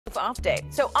off day.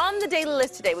 So on the daily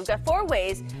list today, we've got 4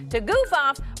 ways to goof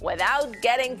off without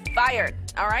getting fired.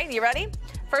 All right, you ready?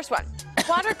 First one,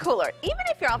 water cooler. Even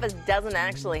if your office doesn't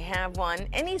actually have one,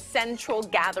 any central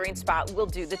gathering spot will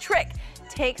do the trick.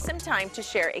 Take some time to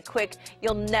share a quick,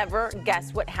 you'll never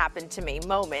guess what happened to me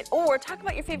moment, or talk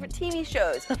about your favorite TV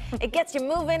shows. It gets you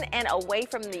moving and away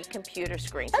from the computer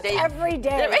screen. That's every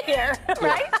day here.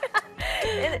 Right?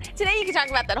 Today you can talk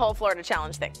about that whole Florida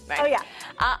challenge thing, right? Oh, yeah.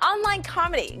 Online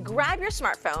comedy. Grab your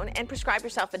smartphone and prescribe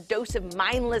yourself a dose of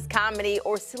mindless comedy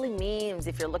or silly memes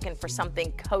if you're looking for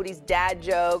something. Cody's dad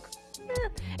joke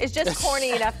is just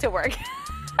corny enough to work.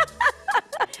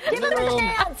 Give him a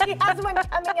chance. He has one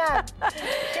coming up.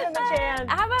 Give him a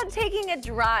chance. How about taking a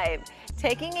drive?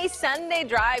 Taking a Sunday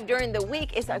drive during the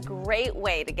week is a great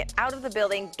way to get out of the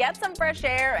building, get some fresh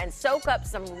air, and soak up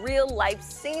some real-life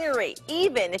scenery.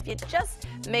 Even if you just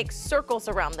make circles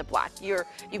around the block,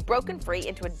 you've broken free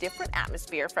into a different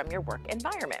atmosphere from your work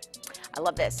environment. I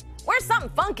love this. Wear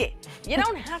something funky. You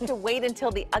don't have to wait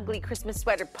until the ugly Christmas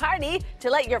sweater party to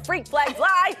let your freak flag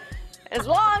fly. As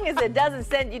long as it doesn't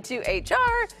send you to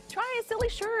HR, try a silly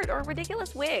shirt or a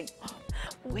ridiculous wig.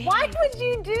 Why would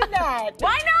you do that?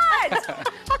 Why not?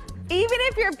 Even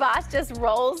if your boss just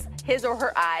rolls his or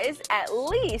her eyes, at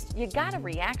least you got a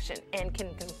reaction and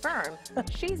can confirm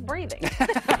she's breathing.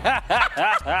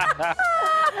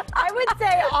 I would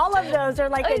say all of those are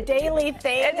like a daily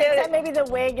thing, except maybe the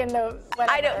wig and the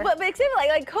whatever. I know, but except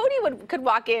like Cody could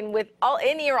walk in with all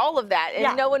of that,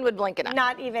 and no one would blink an eye.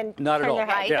 Not even Not turn at all. their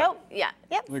head. Right? Yeah. Nope. Yeah.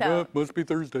 Yep. Like, So, must be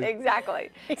Thursday. exactly.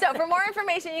 So for more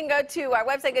information, you can go to our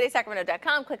website,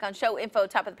 goodaysacramento.com, click on show info,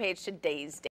 top of the page, today's date.